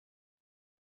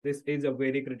This is a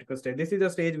very critical stage. This is a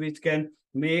stage which can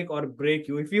make or break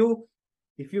you. If you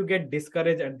get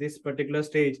discouraged at this particular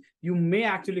stage, you may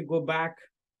actually go back.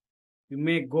 You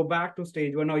may go back to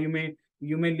stage one, or you may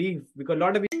leave, because a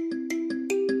lot of.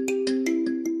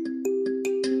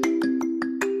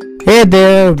 Hey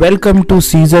there, welcome to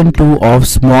season 2 of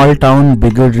Small Town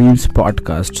Bigger Dreams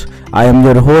podcast. I am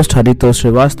your host Haritosh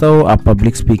Srivastav, a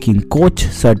public speaking coach,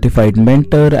 certified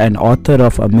mentor, and author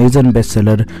of Amazon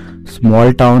bestseller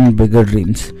Small Town Bigger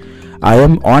Dreams. I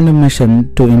am on a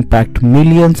mission to impact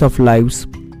millions of lives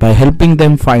by helping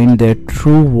them find their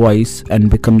true voice and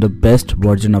become the best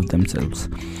version of themselves.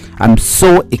 I'm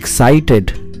so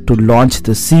excited to launch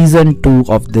the season 2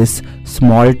 of this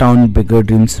Small Town Bigger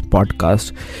Dreams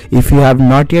podcast. If you have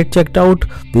not yet checked out,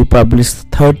 we published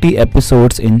 30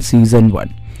 episodes in season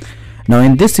 1. Now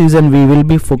in this season we will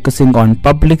be focusing on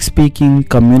public speaking,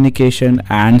 communication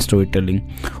and storytelling.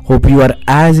 Hope you are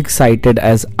as excited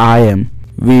as I am.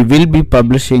 We will be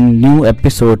publishing new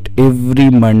episode every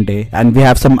Monday and we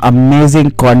have some amazing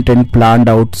content planned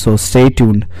out, so stay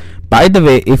tuned. By the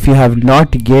way, if you have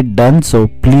not yet done so,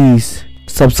 please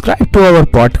subscribe to our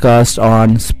podcast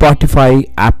on Spotify,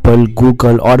 Apple,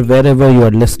 Google or wherever you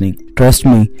are listening. Trust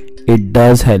me, it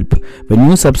does help. When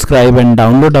you subscribe and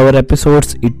download our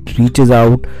episodes, it reaches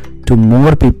out to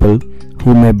more people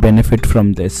who may benefit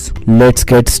from this. Let's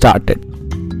get started.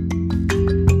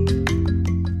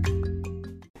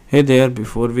 Hey there,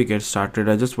 before we get started,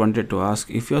 I just wanted to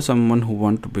ask if you're someone who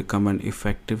wants to become an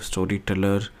effective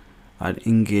storyteller, an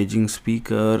engaging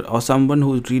speaker, or someone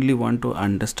who really want to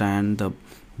understand the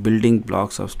building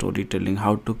blocks of storytelling,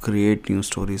 how to create new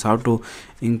stories, how to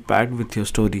impact with your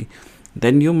story,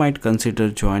 then you might consider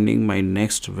joining my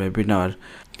next webinar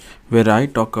where I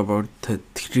talk about the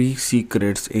 3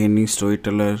 secrets any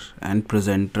storyteller and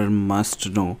presenter must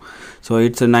know. So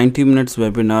it's a 90 minutes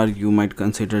webinar. You might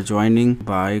consider joining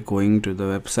by going to the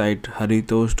website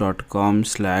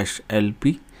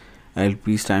haritosh.com/LP.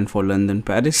 LP stand for London,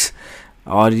 Paris,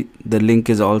 or the link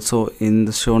is also in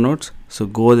the show notes. So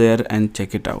go there and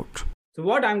check it out. So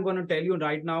what I'm going to tell you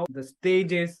right now, the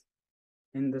stages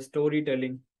in the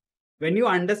storytelling. When you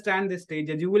understand these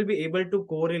stages, you will be able to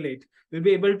correlate. You'll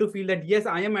be able to feel that, yes,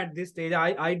 I am at this stage.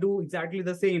 I do exactly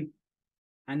the same.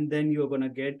 And then you're going to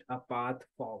get a path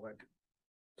forward.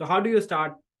 So how do you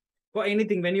start? For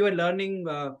anything, when you are learning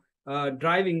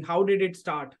driving, how did it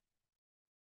start?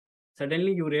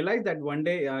 Suddenly you realize that one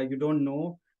day you don't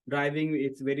know driving.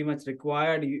 It's very much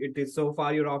required. It is so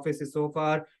far. Your office is so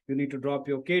far. You need to drop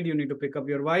your kid. You need to pick up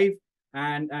your wife.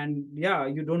 And yeah,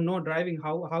 you don't know driving.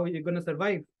 How are you going to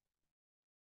survive?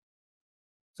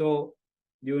 So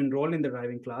you enroll in the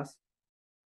driving class,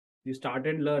 you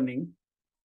started learning,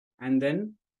 and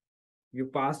then you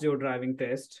passed your driving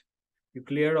test, you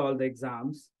cleared all the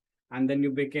exams, and then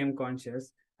you became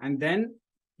conscious. And then,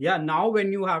 yeah, now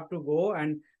when you have to go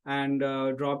and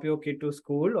drop your kid to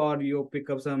school, or you pick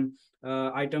up some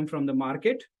item from the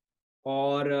market,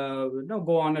 or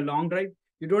go on a long drive,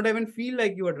 you don't even feel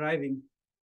like you are driving.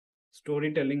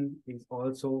 Storytelling is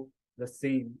also the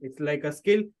same. It's like a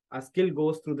skill. A skill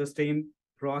goes through the same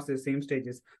process, same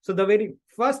stages. So the very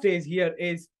first stage here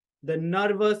is the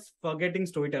nervous forgetting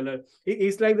storyteller.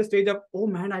 It's like the stage of, oh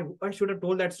man, I should have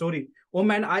told that story. Oh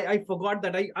man, I forgot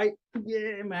that.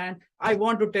 Yeah man, I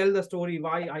want to tell the story.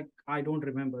 Why I don't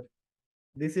remember.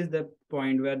 This is the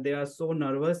point where they are so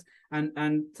nervous,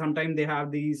 and sometimes they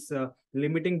have these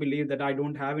limiting belief that I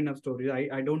don't have enough stories.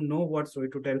 I don't know what story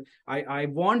to tell. I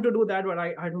want to do that, but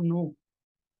I don't know.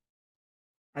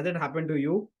 Has it happened to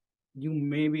you? You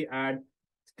may be at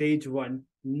stage 1,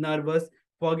 nervous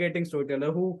forgetting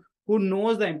storyteller, who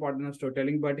knows the importance of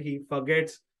storytelling, but he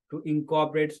forgets to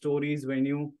incorporate stories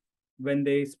when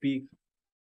they speak.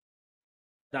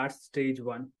 That's stage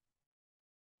 1.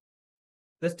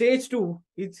 The stage 2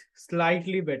 is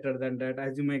slightly better than that,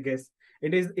 as you may guess.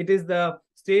 It is the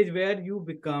stage where you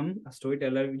become a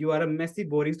storyteller. You are a messy,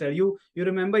 boring story. You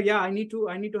remember, yeah, I need to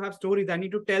have stories. I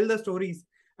need to tell the stories,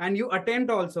 and you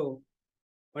attempt also,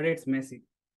 but it's messy.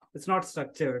 It's not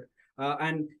structured.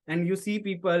 And you see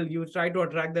people, you try to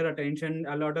attract their attention.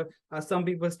 A lot of some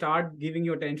people start giving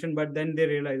you attention, but then they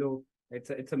realize, oh,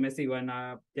 it's a messy one.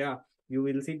 Yeah, you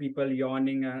will see people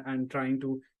yawning and trying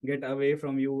to get away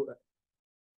from you.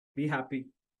 Be happy.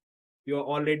 You're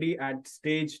already at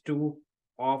stage 2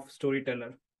 of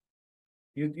storyteller.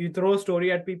 You throw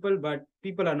story at people, but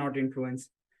people are not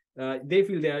influenced. They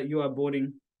feel you are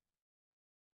boring.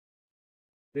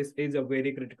 This is a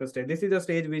very critical stage. This is a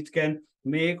stage which can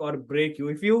make or break you.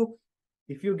 If you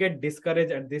get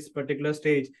discouraged at this particular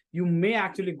stage, you may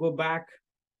actually go back.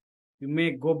 You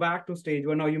may go back to stage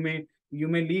 1, or you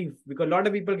may leave, because a lot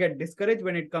of people get discouraged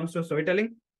when it comes to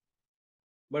storytelling.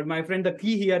 But my friend, the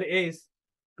key here is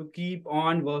to keep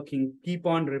on working, keep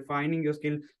on refining your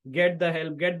skill, get the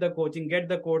help, get the coaching, get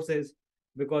the courses,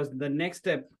 because the next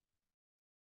step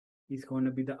is going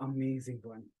to be the amazing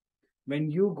one.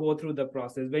 When you go through the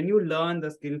process, when you learn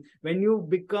the skill, when you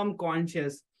become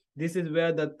conscious, this is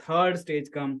where the third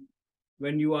stage comes.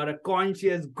 When you are a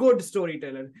conscious, good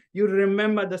storyteller, you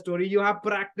remember the story, you have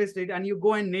practiced it, and you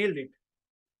go and nailed it.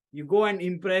 You go and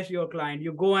impress your client.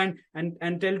 You go and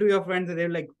tell to your friends that they're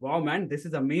like, wow, man, this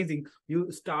is amazing.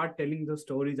 You start telling those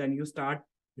stories and you start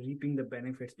reaping the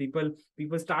benefits. People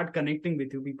start connecting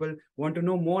with you. People want to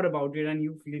know more about it and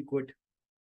you feel good.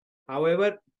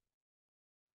 However,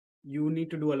 you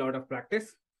need to do a lot of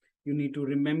practice. You need to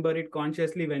remember it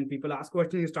consciously. When people ask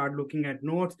questions, you start looking at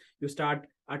notes, you start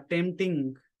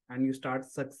attempting, and you start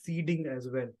succeeding as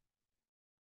well.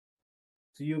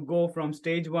 So you go from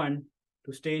stage 1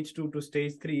 to stage 2 to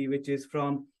stage 3, which is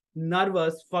from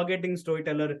nervous, forgetting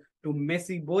storyteller to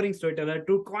messy, boring storyteller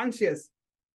to conscious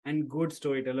and good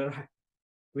storyteller.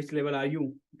 Which level are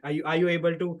you? Are you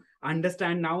able to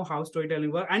understand now how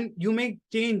storytelling works? And you may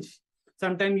change.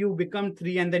 Sometimes you become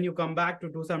 3 and then you come back to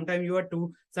 2. Sometimes you are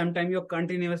 2. Sometimes you're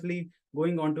continuously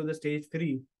going on to the stage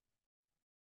 3.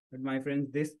 But my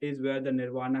friends, this is where the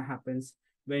nirvana happens.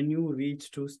 When you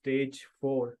reach to stage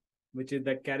 4, which is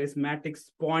the charismatic,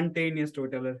 spontaneous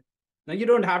storyteller. Now, you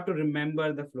don't have to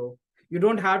remember the flow. You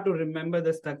don't have to remember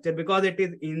the structure because it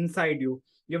is inside you.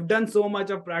 You've done so much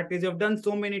of practice. You've done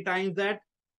so many times that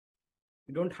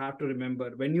you don't have to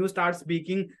remember. When you start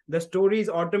speaking, the stories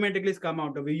automatically come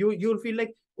out of you. You'll feel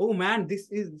like, oh man, this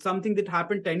is something that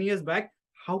happened 10 years back.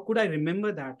 How could I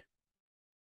remember that?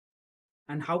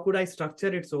 And how could I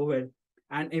structure it so well?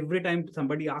 And every time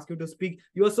somebody asks you to speak,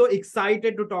 you're so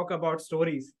excited to talk about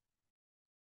stories.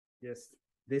 Yes,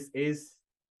 this is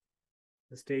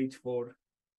the stage 4,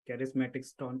 charismatic,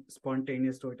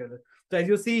 spontaneous storyteller. So as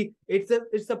you see, it's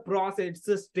a process, it's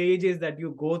the stages that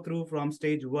you go through from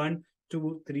stage 1,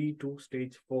 2, 3 to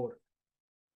stage 4.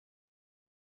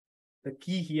 The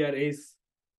key here is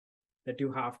that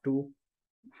you have to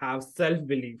have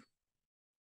self-belief.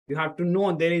 You have to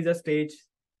know there is a stage,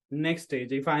 next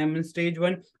stage. If I am in stage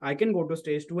 1, I can go to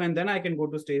stage 2 and then I can go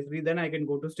to stage 3, then I can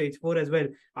go to stage 4 as well.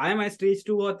 I am at stage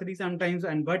 2 or 3 sometimes,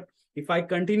 but if I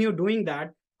continue doing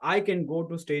that, I can go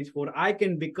to stage 4. I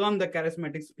can become the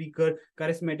charismatic speaker,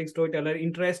 charismatic storyteller,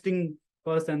 interesting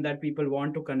person that people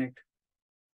want to connect.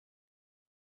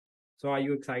 So are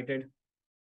you excited?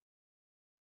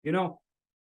 You know,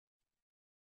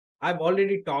 I've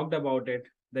already talked about it,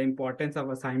 the importance of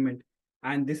assignment.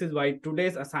 And this is why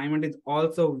today's assignment is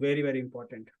also very, very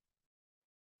important.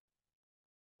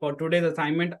 For today's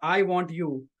assignment, I want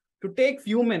you to take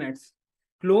few minutes,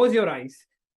 close your eyes,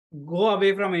 go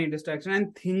away from any distraction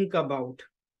and think about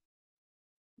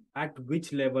at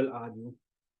which level are you?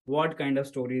 What kind of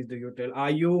stories do you tell? Are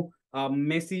you a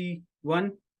messy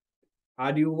one?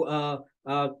 Are you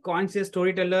a conscious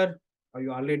storyteller? Are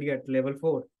you already at level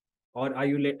 4? Or are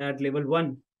you at level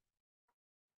 1?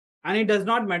 And it does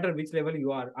not matter which level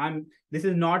you are. This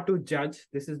is not to judge.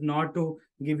 This is not to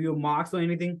give you marks or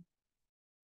anything.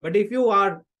 But if you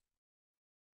are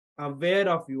aware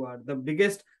of the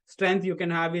biggest strength you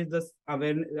can have is this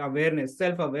awareness,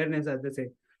 self-awareness, as they say.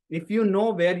 If you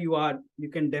know where you are, you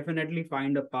can definitely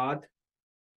find a path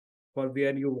for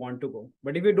where you want to go.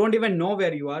 But if you don't even know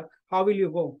where you are, how will you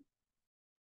go?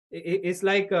 It's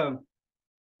like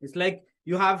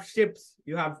you have ships.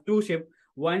 You have 2 ships.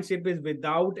 One ship is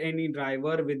without any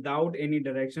driver, without any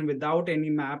direction, without any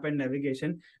map and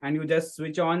navigation, and you just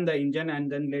switch on the engine and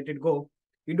then let it go.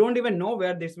 You don't even know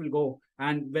where this will go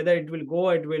and whether it will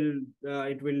go, it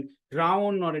will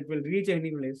drown or it will reach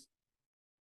any place.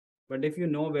 But if you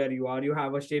know where you are, you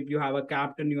have a ship, you have a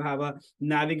captain, you have a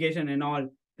navigation and all,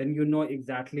 then you know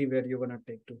exactly where you're going to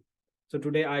take to. So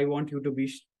today I want you to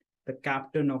be the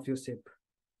captain of your ship.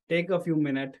 Take a few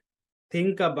minutes.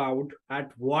 Think about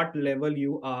at what level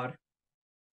you are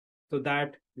so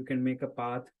that you can make a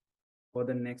path for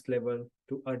the next level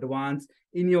to advance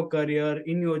in your career,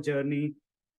 in your journey.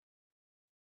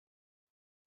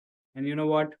 And you know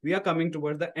what? We are coming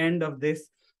towards the end of this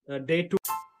day 2.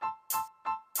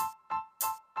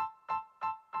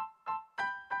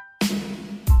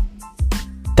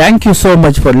 Thank you so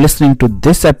much for listening to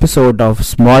this episode of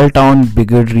Small Town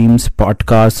Bigger Dreams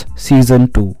podcast season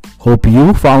 2. Hope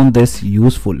you found this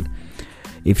useful.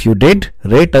 If you did,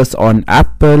 rate us on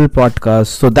Apple Podcasts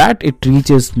so that it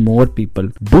reaches more people.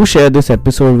 Do share this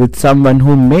episode with someone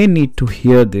who may need to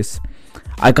hear this.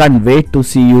 I can't wait to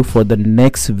see you for the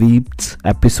next week's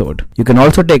episode. You can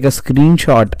also take a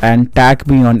screenshot and tag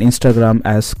me on Instagram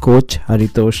as Coach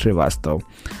Haritosh Srivastav.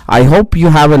 I hope you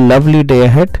have a lovely day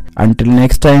ahead. Until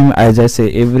next time, as I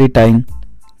say every time,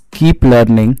 keep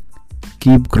learning,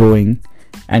 keep growing,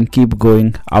 and keep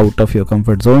going out of your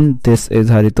comfort zone. This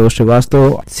is Haritosh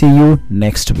Srivastav. See you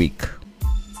next week.